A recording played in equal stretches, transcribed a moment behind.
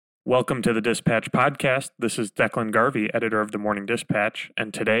Welcome to the Dispatch Podcast. This is Declan Garvey, editor of the Morning Dispatch,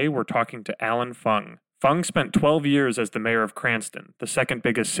 and today we're talking to Allan Fung. Fung spent 12 years as the mayor of Cranston, the second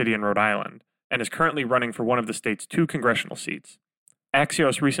biggest city in Rhode Island, and is currently running for one of the state's 2 congressional seats.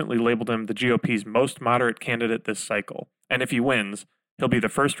 Axios recently labeled him the GOP's most moderate candidate this cycle, and if he wins, he'll be the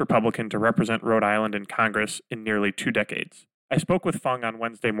first Republican to represent Rhode Island in Congress in nearly 2 decades. I spoke with Fung on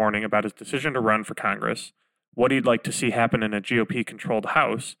Wednesday morning about his decision to run for Congress, what he'd like to see happen in a GOP-controlled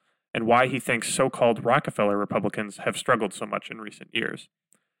House, and why he thinks so-called Rockefeller Republicans have struggled so much in recent years.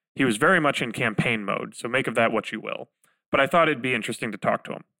 He was very much in campaign mode, so make of that what you will. But I thought it'd be interesting to talk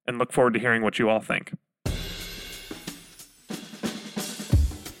to him, and look forward to hearing what you all think.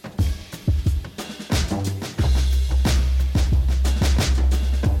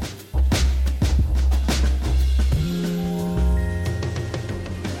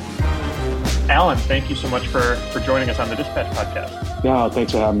 Allan, thank you so much for joining us on the Dispatch Podcast. Yeah,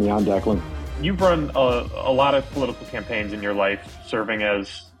 thanks for having me on, Declan. You've run a lot of political campaigns in your life, serving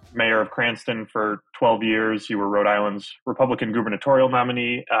as mayor of Cranston for 12 years. You were Rhode Island's Republican gubernatorial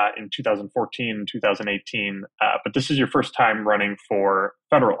nominee in 2014 and 2018, but this is your first time running for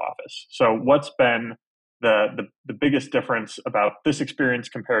federal office. So what's been the biggest difference about this experience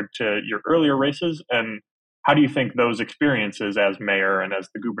compared to your earlier races, and how do you think those experiences as mayor and as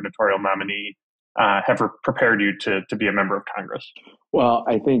the gubernatorial nominee have prepared you to be a member of Congress? Well,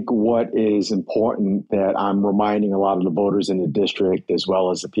 I think what is important that I'm reminding a lot of the voters in the district, as well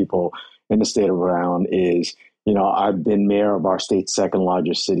as the people in the state of Rhode Island, is, I've been mayor of our state's second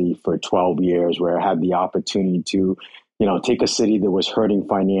largest city for 12 years, where I had the opportunity to, take a city that was hurting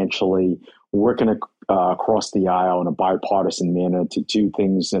financially, working across the aisle in a bipartisan manner to do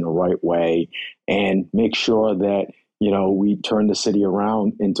things in the right way and make sure that, we turn the city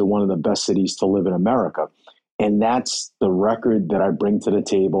around into one of the best cities to live in America. And that's the record that I bring to the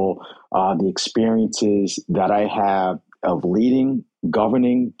table, the experiences that I have of leading,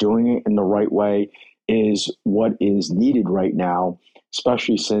 governing, doing it in the right way is what is needed right now,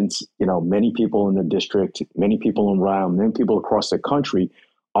 especially since, many people in the district, many people in Rhode Island, many people across the country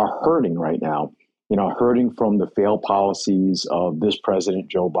are hurting right now. Hurting from the failed policies of this president,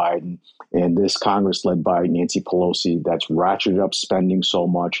 Joe Biden, and this Congress led by Nancy Pelosi that's ratcheted up spending so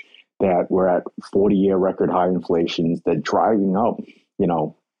much that we're at 40-year record high inflations that driving up,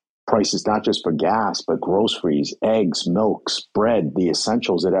 prices not just for gas, but groceries, eggs, milks, bread, the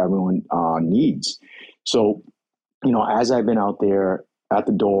essentials that everyone needs. So, as I've been out there at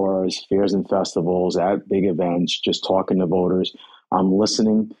the doors, fairs and festivals, at big events, just talking to voters, I'm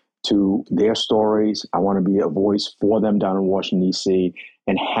listening to their stories. I want to be a voice for them down in Washington, D.C.,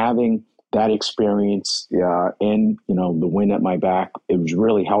 and having that experience and, the wind at my back, it was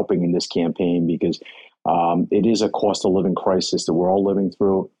really helping in this campaign because it is a cost of living crisis that we're all living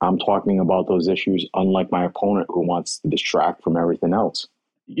through. I'm talking about those issues, unlike my opponent who wants to distract from everything else.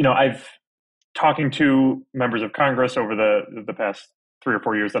 I've talking to members of Congress over the past 3 or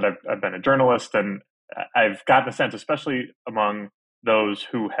 4 years that I've been a journalist, and I've gotten a sense, especially among those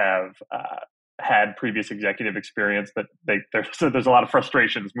who have had previous executive experience, that there's a lot of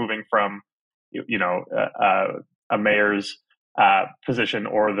frustrations moving from a mayor's position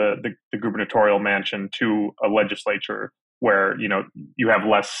or the gubernatorial mansion to a legislature where you have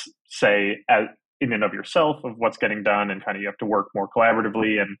less say in and of yourself of what's getting done, and kind of you have to work more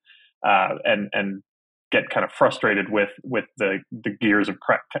collaboratively and get kind of frustrated with the gears of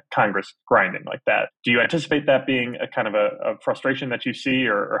Congress grinding like that. Do you anticipate that being a kind of a frustration that you see,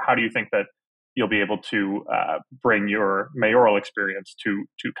 or how do you think that you'll be able to bring your mayoral experience to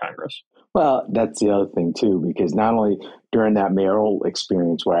Congress? Well, that's the other thing too, because not only during that mayoral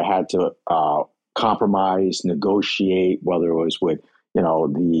experience where I had to compromise, negotiate, whether it was with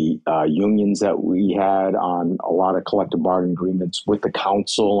the unions that we had on a lot of collective bargaining agreements, with the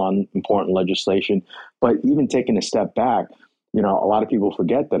council on important legislation. But even taking a step back, a lot of people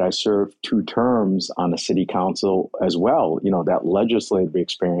forget that I served 2 terms on the city council as well. That legislative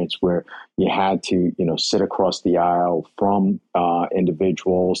experience where you had to, sit across the aisle from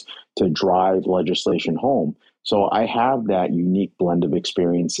individuals to drive legislation home. So I have that unique blend of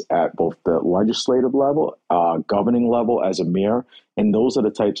experience at both the legislative level, governing level as a mayor. And those are the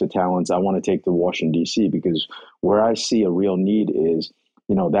types of talents I want to take to Washington, D.C., because where I see a real need is,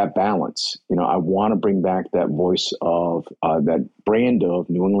 that balance. I want to bring back that voice of that brand of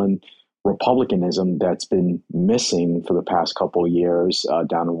New England Republicanism that's been missing for the past couple of years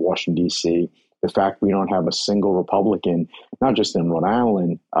down in Washington, D.C. The fact we don't have a single Republican, not just in Rhode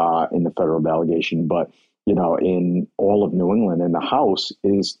Island in the federal delegation, but in all of New England in the House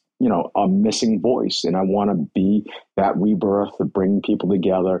is a missing voice. And I want to be that rebirth of bringing people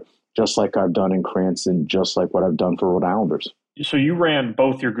together, just like I've done in Cranston, just like what I've done for Rhode Islanders. So you ran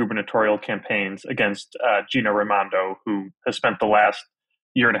both your gubernatorial campaigns against Gina Raimondo, who has spent the last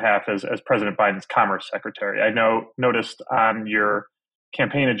year and a half as President Biden's Commerce Secretary. I noticed on your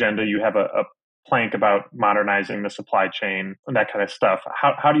campaign agenda you have a plank about modernizing the supply chain and that kind of stuff.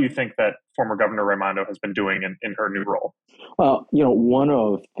 How do you think that former Governor Raimondo has been doing in her new role? Well, one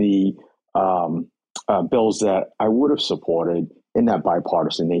of the bills that I would have supported in that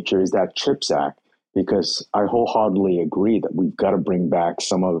bipartisan nature is that CHIPS Act, because I wholeheartedly agree that we've got to bring back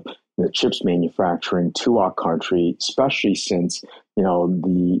some of the chips manufacturing to our country, especially since,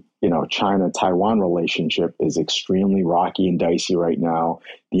 the China-Taiwan relationship is extremely rocky and dicey right now.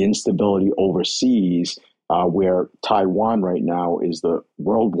 The instability overseas, where Taiwan right now is the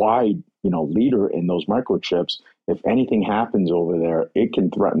worldwide, leader in those microchips. If anything happens over there, it can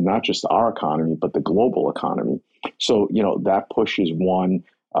threaten not just our economy, but the global economy. So, that push is one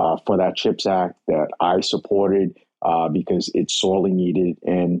for that CHIPS Act that I supported because it's sorely needed.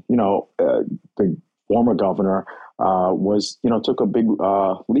 And, the former governor took a big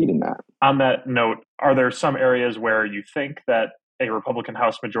lead in that. On that note, are there some areas where you think that a Republican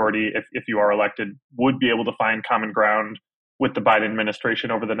House majority, if you are elected, would be able to find common ground with the Biden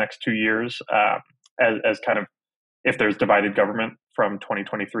administration over the next 2 years as kind of if there's divided government from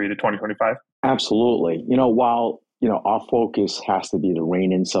 2023 to 2025? Absolutely. While our focus has to be to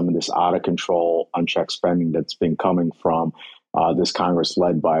rein in some of this out of control, unchecked spending that's been coming from this Congress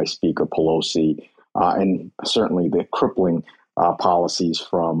led by Speaker Pelosi, and certainly the crippling policies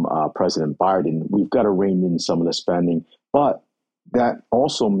from President Biden. We've got to rein in some of the spending, but that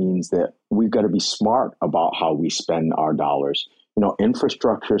also means that we've got to be smart about how we spend our dollars.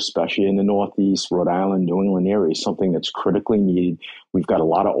 Infrastructure, especially in the Northeast, Rhode Island, New England area, is something that's critically needed. We've got a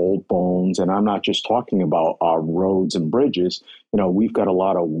lot of old bones, and I'm not just talking about our roads and bridges. We've got a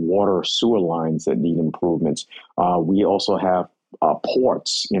lot of water sewer lines that need improvements. We also have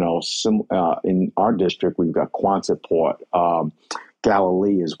ports. In our district, we've got Quonset Port,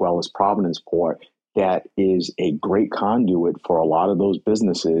 Galilee, as well as Providence Port. That is a great conduit for a lot of those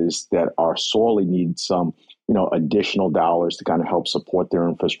businesses that are sorely need some additional dollars to kind of help support their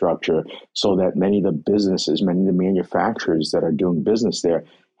infrastructure, so that many of the businesses, many of the manufacturers that are doing business there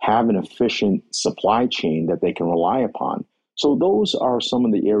have an efficient supply chain that they can rely upon. So those are some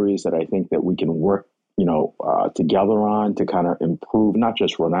of the areas that I think that we can work together on to kind of improve not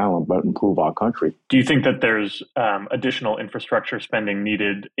just Rhode Island, but improve our country. Do you think that there's additional infrastructure spending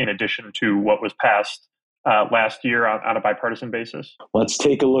needed in addition to what was passed last year on a bipartisan basis? Let's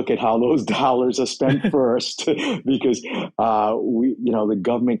take a look at how those dollars are spent first, because the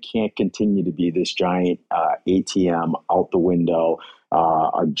government can't continue to be this giant ATM out the window,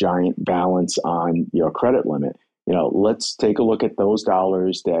 a giant balance on your credit limit. Let's take a look at those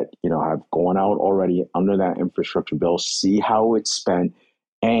dollars that have gone out already under that infrastructure bill, see how it's spent,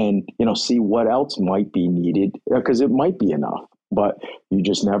 and see what else might be needed, because it might be enough, but you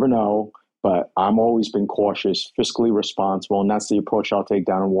just never know. But I'm always been cautious, fiscally responsible, and that's the approach I'll take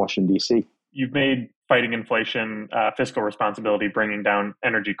down in Washington, D.C. You've made fighting inflation, fiscal responsibility, bringing down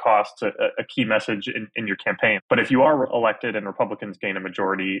energy costs a key message in your campaign. But if you are elected and Republicans gain a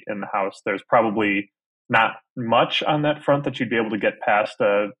majority in the House, there's probably not much on that front that you'd be able to get past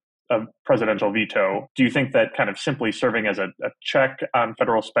a presidential veto. Do you think that kind of simply serving as a check on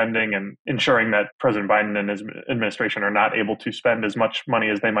federal spending and ensuring that President Biden and his administration are not able to spend as much money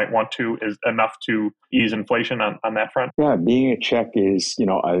as they might want to is enough to ease inflation on that front? Yeah, being a check is,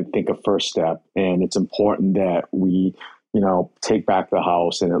 I think a first step. And it's important that we, take back the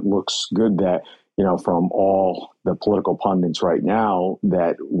House. And it looks good that, from all the political pundits right now,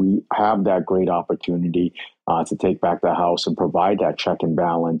 that we have that great opportunity to take back the House and provide that check and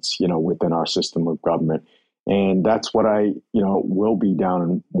balance, within our system of government. And that's what I, will be down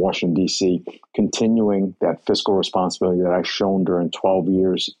in Washington, D.C., continuing that fiscal responsibility that I've shown during 12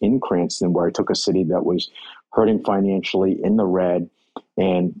 years in Cranston, where I took a city that was hurting financially in the red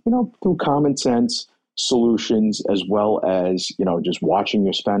and, through common sense solutions, as well as, just watching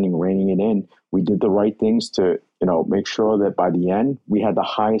your spending, reining it in, we did the right things to, make sure that by the end, we had the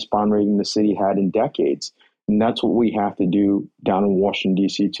highest bond rating the city had in decades. And that's what we have to do down in Washington,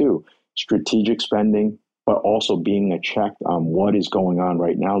 D.C., too. Strategic spending, but also being a check on what is going on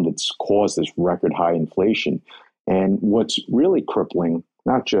right now that's caused this record high inflation. And what's really crippling,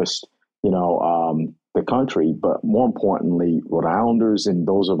 not just, the country, but more importantly, Rhode Islanders and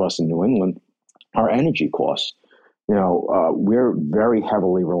those of us in New England, our energy costs. We're very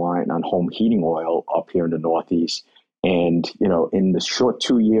heavily reliant on home heating oil up here in the Northeast. And, in the short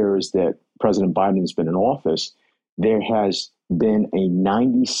 2 years that President Biden has been in office, there has been a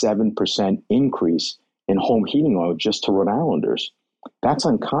 97% increase in home heating oil just to Rhode Islanders. That's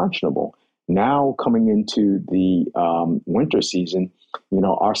unconscionable. Now, coming into the winter season,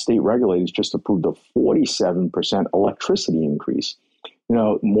 our state regulators just approved a 47% electricity increase.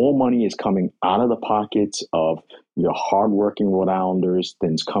 More money is coming out of the pockets of your hardworking Rhode Islanders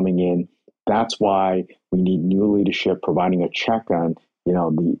than's coming in. That's why we need new leadership providing a check on,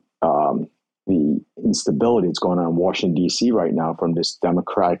 the instability that's going on in Washington, D.C. right now from this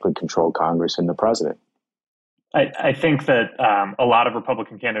democratically controlled Congress and the president. I think that a lot of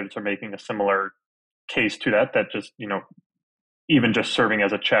Republican candidates are making a similar case to that just, even just serving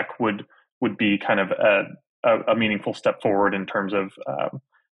as a check would be kind of a meaningful step forward in terms of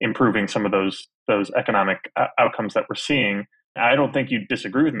improving some of those economic outcomes that we're seeing. I don't think you'd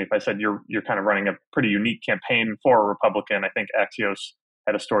disagree with me if I said you're kind of running a pretty unique campaign for a Republican. I think Axios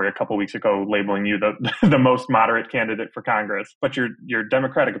had a story a couple of weeks ago labeling you the most moderate candidate for Congress. But your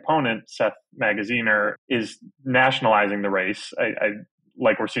Democratic opponent, Seth Magaziner, is nationalizing the race. I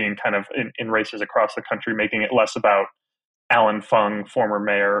like we're seeing kind of in races across the country, making it less about Alan Fung, former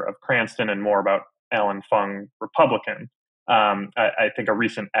mayor of Cranston, and more about Alan Fung, Republican. I think a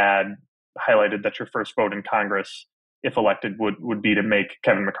recent ad highlighted that your first vote in Congress, if elected, would be to make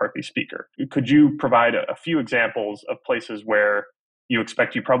Kevin McCarthy Speaker. Could you provide a few examples of places where you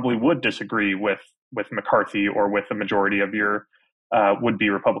expect you probably would disagree with McCarthy or with the majority of your would-be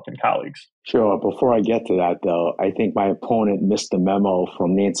Republican colleagues? Sure. Before I get to that, though, I think my opponent missed the memo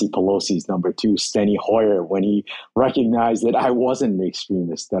from Nancy Pelosi's number 2, Steny Hoyer, when he recognized that I wasn't an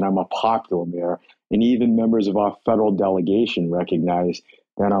extremist, that I'm a popular mayor. And even members of our federal delegation recognize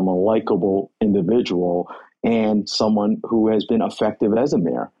that I'm a likable individual and someone who has been effective as a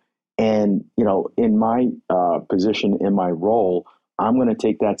mayor. And, in my position, in my role, I'm going to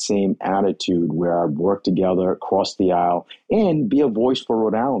take that same attitude where I work together across the aisle and be a voice for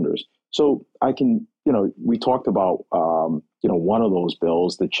Rhode Islanders. So I can, we talked about, one of those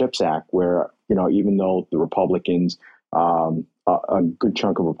bills, the CHIPS Act, where, even though the Republicans, a good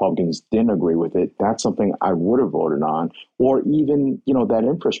chunk of Republicans didn't agree with it, that's something I would have voted on. Or even, that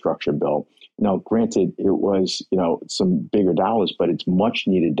infrastructure bill. Now, granted, it was, some bigger dollars, but it's much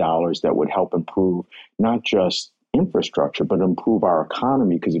needed dollars that would help improve not just infrastructure, but improve our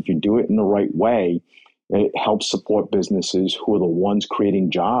economy. Because if you do it in the right way, it helps support businesses who are the ones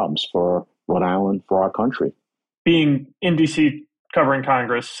creating jobs for Rhode Island, for our country. Being in D.C. covering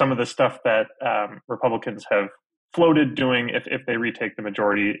Congress, some of the stuff that Republicans have floated doing if they retake the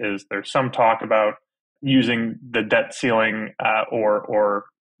majority is there's some talk about using the debt ceiling or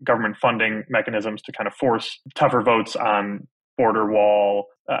government funding mechanisms to kind of force tougher votes on border wall,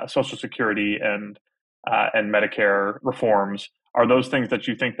 Social Security, and Medicare reforms. Are those things that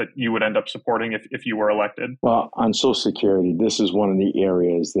you think that you would end up supporting if you were elected? Well, on Social Security, this is one of the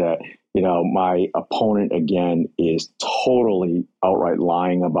areas that, my opponent, again, is totally outright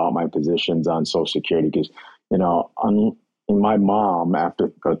lying about my positions on Social Security. Because, my mom,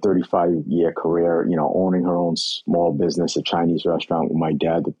 after a 35-year career, owning her own small business, a Chinese restaurant with my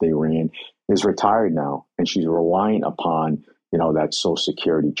dad that they ran, is retired now. And she's reliant upon, that Social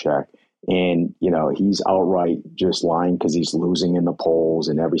Security check. And, he's outright just lying because he's losing in the polls,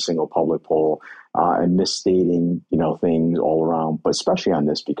 in every single public poll, and misstating, things all around, but especially on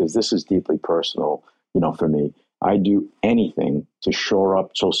this, because this is deeply personal, for me. I do anything to shore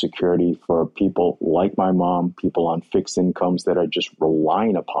up Social Security for people like my mom, people on fixed incomes that are just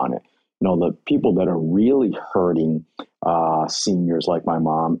relying upon it. The people that are really hurting seniors like my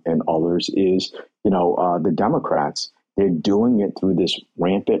mom and others is, the Democrats. They're doing it through this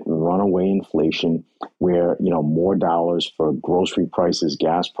rampant runaway inflation where, more dollars for grocery prices,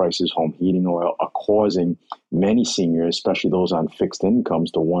 gas prices, home heating oil are causing many seniors, especially those on fixed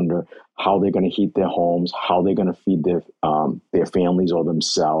incomes, to wonder how they're going to heat their homes, how they're going to feed their families or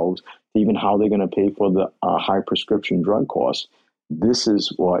themselves, even how they're going to pay for the high prescription drug costs. This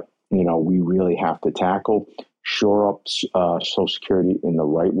is what, we really have to tackle, shore up Social Security in the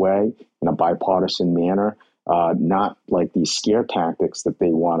right way, in a bipartisan manner. Not like these scare tactics that they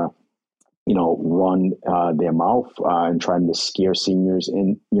want to, run their mouth and trying to scare seniors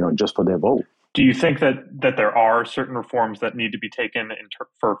in, just for their vote. Do you think that there are certain reforms that need to be taken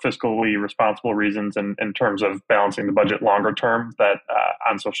for fiscally responsible reasons and in terms of balancing the budget longer term that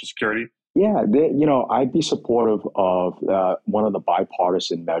on Social Security? Yeah, I'd be supportive of one of the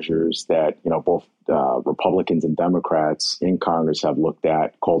bipartisan measures that, both Republicans and Democrats in Congress have looked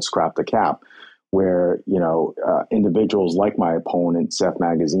at, called Scrap the Cap, where, individuals like my opponent, Seth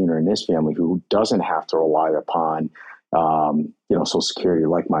Magaziner, and his family, who doesn't have to rely upon Social Security,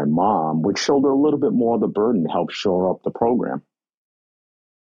 like my mom, would shoulder a little bit more of the burden to help shore up the program.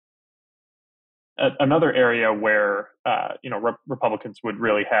 Another area where Republicans would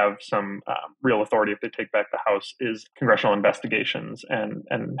really have some real authority if they take back the House is congressional investigations and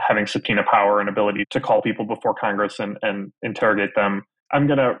having subpoena power and ability to call people before Congress and interrogate them. I'm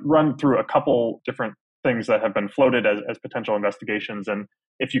going to run through a couple different things that have been floated as potential investigations, and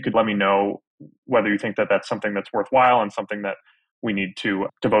if you could let me know whether you think that that's something that's worthwhile and something that we need to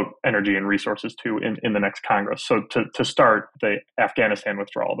devote energy and resources to in the next Congress. So to start, the Afghanistan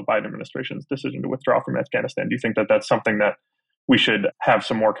withdrawal, the Biden administration's decision to withdraw from Afghanistan, do you think that that's something that we should have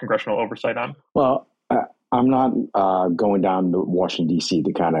some more congressional oversight on? Well, I'm not going down to Washington, D.C.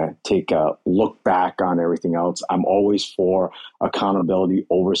 to kind of take a look back on everything else. I'm always for accountability,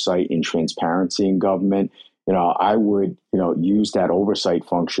 oversight, and transparency in government. I would, use that oversight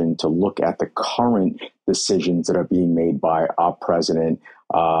function to look at the current decisions that are being made by our president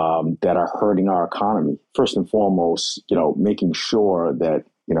that are hurting our economy. First and foremost, making sure that,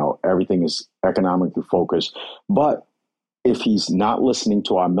 everything is economically focused. But if he's not listening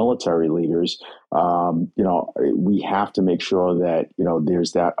to our military leaders, we have to make sure that,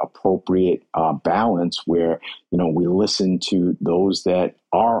 there's that appropriate balance where, we listen to those that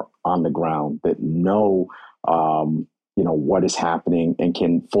are on the ground, that know what is happening and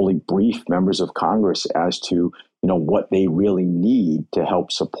can fully brief members of Congress as to, what they really need to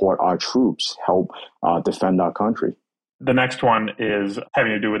help support our troops, help defend our country. The next one is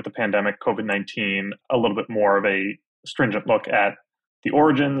having to do with the pandemic, COVID-19, a little bit more of a stringent look at the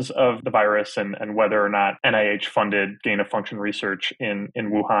origins of the virus and whether or not NIH-funded gain-of-function research in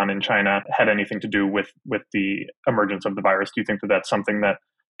Wuhan in China had anything to do with the emergence of the virus. Do you think that that's something that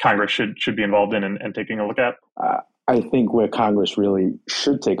Congress should be involved in and taking a look at? I think where Congress really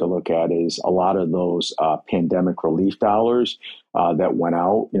should take a look at is a lot of those pandemic relief dollars that went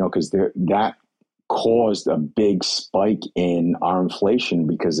out, because that caused a big spike in our inflation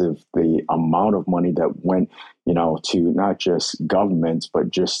because of the amount of money that went, to not just governments, but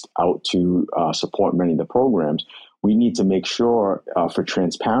just out to support many of the programs. We need to make sure for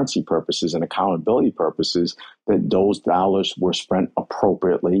transparency purposes and accountability purposes that those dollars were spent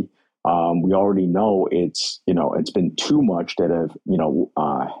appropriately. We already know it's been too much that have,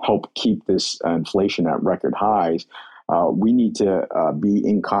 helped keep this inflation at record highs. We need to be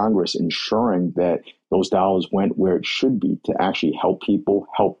in Congress ensuring that those dollars went where it should be to actually help people,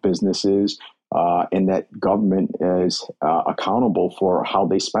 help businesses, and that government is accountable for how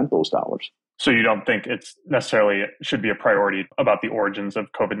they spent those dollars. So you don't think it's necessarily should be a priority about the origins of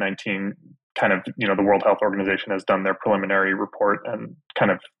COVID-19? Kind of, the World Health Organization has done their preliminary report and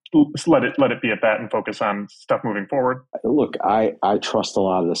kind of let it be at that and focus on stuff moving forward? Look, I trust a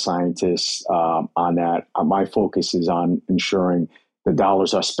lot of the scientists on that. My focus is on ensuring the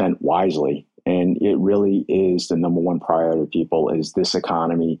dollars are spent wisely. And it really is the number one priority of people is this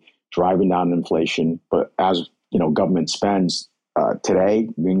economy driving down inflation. But as government spends today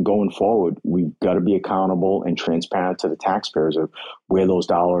and going forward, we've got to be accountable and transparent to the taxpayers of where those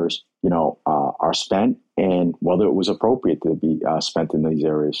dollars are spent and whether it was appropriate to be spent in these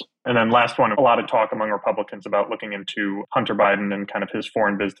areas. And then last one, a lot of talk among Republicans about looking into Hunter Biden and kind of his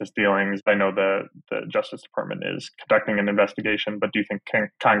foreign business dealings. I know the Justice Department is conducting an investigation, but do you think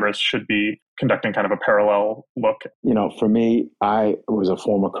Congress should be conducting kind of a parallel look? For me, I was a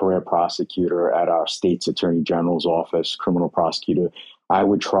former career prosecutor at our state's attorney general's office, criminal prosecutor. I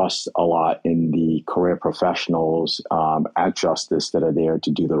would trust a lot in the career professionals at Justice that are there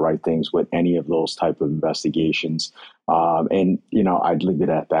to do the right things with any of those type of investigations. I'd leave it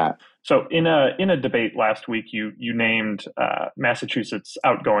at that. So in a debate last week, you named Massachusetts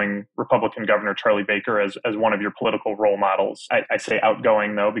outgoing Republican Governor Charlie Baker as one of your political role models. I say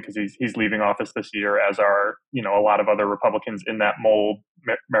outgoing though because he's leaving office this year, as are a lot of other Republicans in that mold.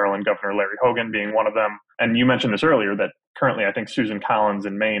 Maryland Governor Larry Hogan being one of them. And you mentioned this earlier that currently I think Susan Collins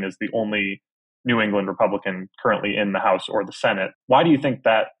in Maine is the only New England Republican currently in the House or the Senate. Why do you think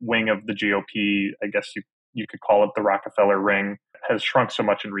that wing of the GOP, I guess you could call it the Rockefeller ring, has shrunk so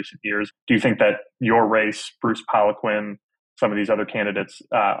much in recent years? Do you think that your race, Bruce Poliquin, some of these other candidates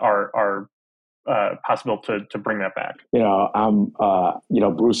are possible to bring that back?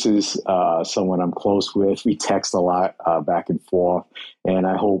 Bruce is someone I'm close with. We text a lot back and forth. And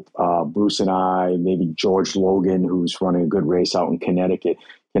I hope Bruce and I, maybe George Logan, who's running a good race out in Connecticut,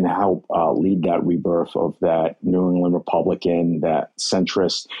 can help lead that rebirth of that New England Republican, that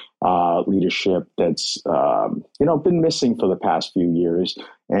centrist leadership that's been missing for the past few years,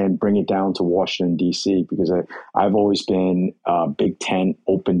 and bring it down to Washington, D.C., because I've always been a big tent,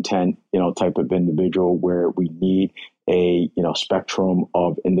 open tent, type of individual where we need a spectrum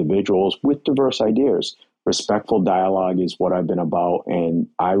of individuals with diverse ideas. Respectful dialogue is what I've been about, and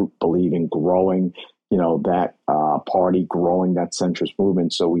I believe in growing that party, growing that centrist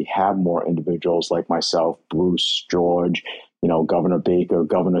movement, so we have more individuals like myself, Bruce, George, Governor Baker,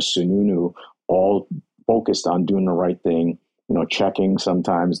 Governor Sununu, all focused on doing the right thing, checking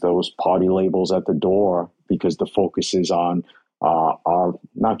sometimes those party labels at the door, because the focus is on our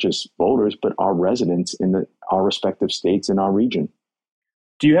not just voters, but our residents in our respective states in our region.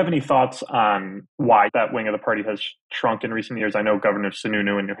 Do you have any thoughts on why that wing of the party has shrunk in recent years? I know Governor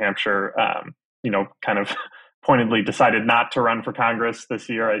Sununu in New Hampshire, kind of pointedly decided not to run for Congress this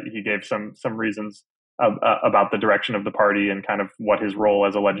year. He gave some reasons about the direction of the party and kind of what his role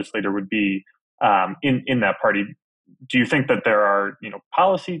as a legislator would be in that party. Do you think that there are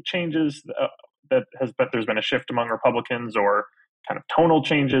policy changes there's been a shift among Republicans, or kind of tonal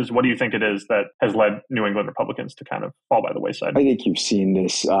changes? What do you think it is that has led New England Republicans to kind of fall by the wayside? I think you've seen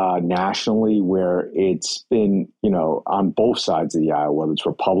this nationally, where it's been, on both sides of the aisle, whether it's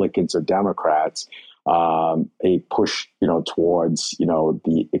Republicans or Democrats, a push, towards,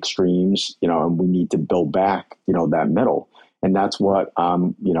 the extremes, and we need to build back, that middle. And that's what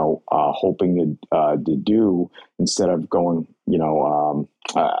I'm, hoping to do, instead of going,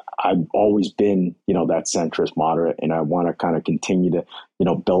 I've always been, that centrist moderate, and I want to kind of continue to,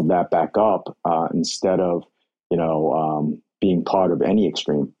 build that back up instead of, being part of any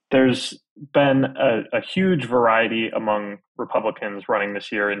extreme. There's been a huge variety among Republicans running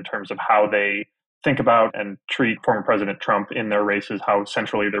this year in terms of how they think about and treat former President Trump in their races, how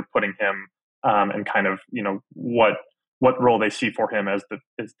centrally they're putting him, and kind of, what role they see for him as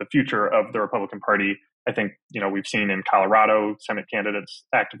the future of the Republican Party. I think, we've seen in Colorado, Senate candidates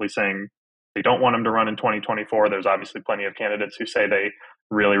actively saying they don't want him to run in 2024. There's obviously plenty of candidates who say they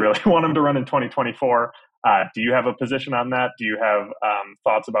really, really want him to run in 2024. Do you have a position on that? Do you have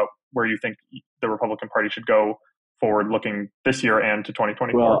thoughts about where you think the Republican Party should go forward looking this year and to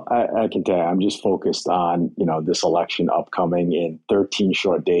 2024? Well, I can tell you, I'm just focused on, this election upcoming in 13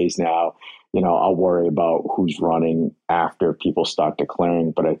 short days now. I'll worry about who's running after people start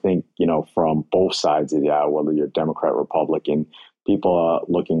declaring. But I think, from both sides of the aisle, whether you're Democrat, Republican, people are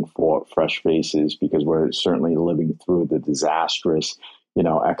looking for fresh faces, because we're certainly living through the disastrous,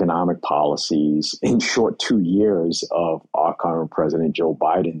 economic policies in short 2 years of our current president, Joe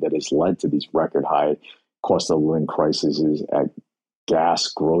Biden, that has led to these record high cost of living crises at gas,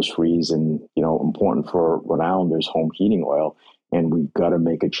 groceries, and, important for Rhode Islanders, home heating oil. And we've got to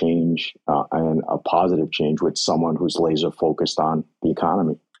make a change and a positive change with someone who's laser focused on the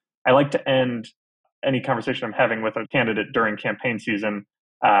economy. I like to end any conversation I'm having with a candidate during campaign season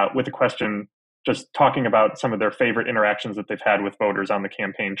with a question, just talking about some of their favorite interactions that they've had with voters on the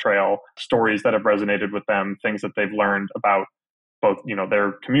campaign trail, stories that have resonated with them, things that they've learned about both,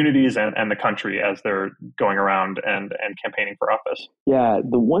 their communities and the country as they're going around and campaigning for office. Yeah,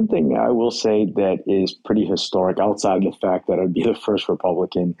 the one thing I will say that is pretty historic, outside of the fact that I'd be the first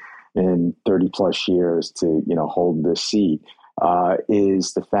Republican in 30 plus years to, hold this seat,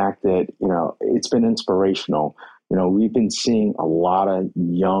 is the fact that, it's been inspirational. We've been seeing a lot of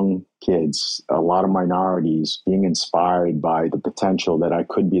young kids, a lot of minorities being inspired by the potential that I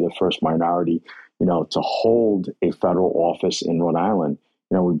could be the first minority to hold a federal office in Rhode Island.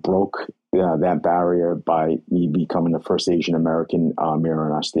 We broke that barrier by me becoming the first Asian American mayor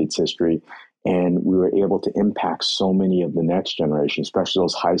in our state's history. And we were able to impact so many of the next generation, especially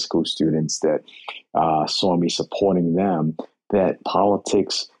those high school students that saw me supporting them, that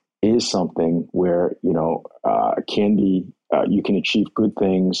politics is something where, can be, you can achieve good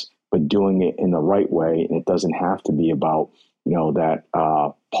things, but doing it in the right way. And it doesn't have to be about, that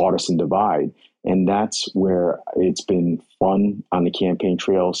partisan divide. And that's where it's been fun on the campaign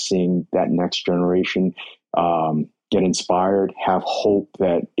trail, seeing that next generation get inspired, have hope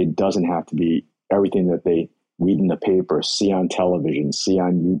that it doesn't have to be everything that they read in the paper, see on television, see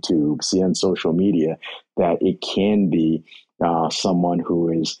on YouTube, see on social media, that it can be someone who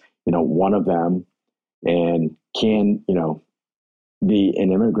is, one of them and can, be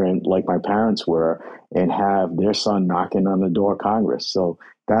an immigrant like my parents were and have their son knocking on the door of Congress. So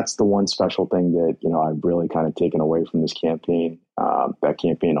that's the one special thing that, I've really kind of taken away from this campaign, that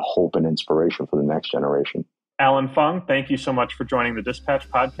campaign, hope and inspiration for the next generation. Alan Fung, thank you so much for joining the Dispatch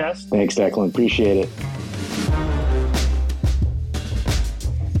podcast. Thanks, Declan. Appreciate it.